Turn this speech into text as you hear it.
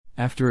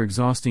After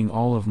exhausting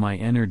all of my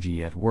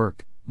energy at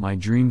work, my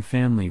dream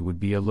family would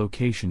be a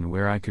location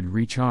where I could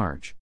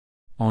recharge.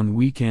 On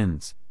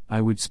weekends,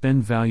 I would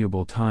spend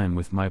valuable time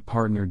with my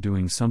partner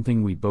doing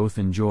something we both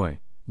enjoy,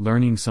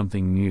 learning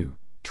something new,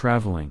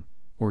 traveling,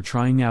 or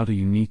trying out a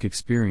unique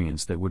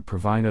experience that would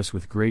provide us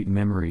with great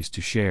memories to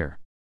share.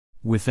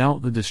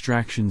 Without the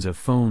distractions of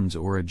phones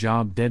or a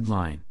job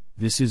deadline,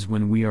 this is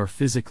when we are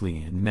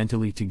physically and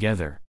mentally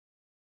together.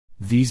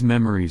 These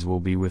memories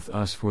will be with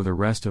us for the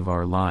rest of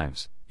our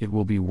lives. It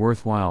will be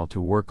worthwhile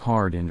to work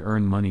hard and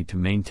earn money to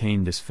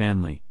maintain this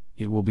family.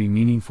 It will be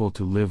meaningful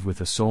to live with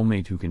a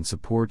soulmate who can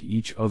support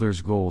each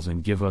other's goals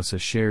and give us a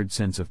shared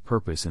sense of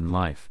purpose in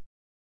life.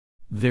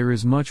 There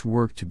is much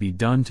work to be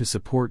done to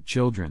support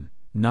children,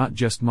 not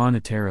just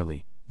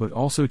monetarily, but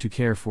also to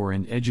care for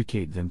and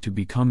educate them to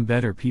become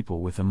better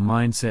people with a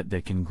mindset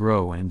that can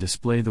grow and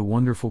display the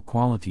wonderful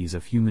qualities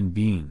of human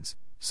beings,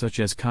 such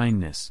as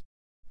kindness.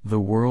 The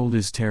world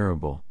is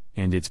terrible,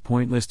 and it's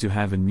pointless to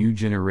have a new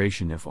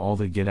generation if all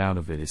they get out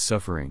of it is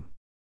suffering.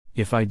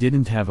 If I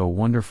didn't have a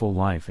wonderful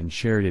life and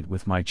shared it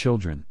with my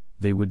children,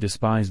 they would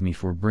despise me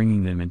for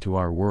bringing them into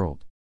our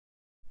world.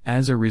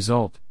 As a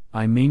result,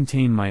 I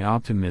maintain my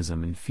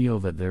optimism and feel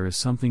that there is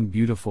something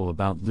beautiful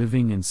about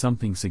living and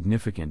something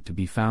significant to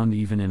be found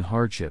even in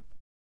hardship.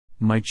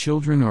 My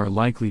children are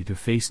likely to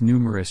face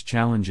numerous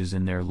challenges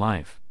in their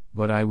life,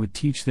 but I would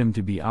teach them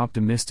to be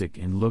optimistic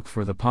and look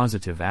for the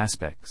positive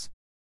aspects.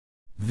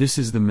 This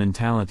is the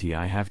mentality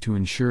I have to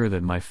ensure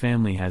that my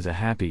family has a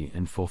happy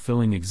and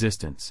fulfilling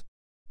existence.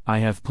 I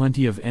have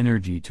plenty of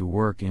energy to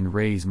work and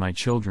raise my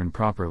children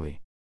properly.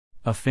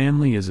 A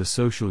family is a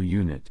social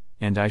unit,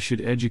 and I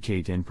should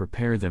educate and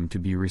prepare them to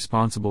be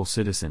responsible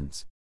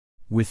citizens.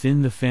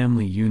 Within the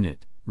family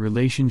unit,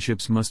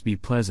 relationships must be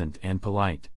pleasant and polite.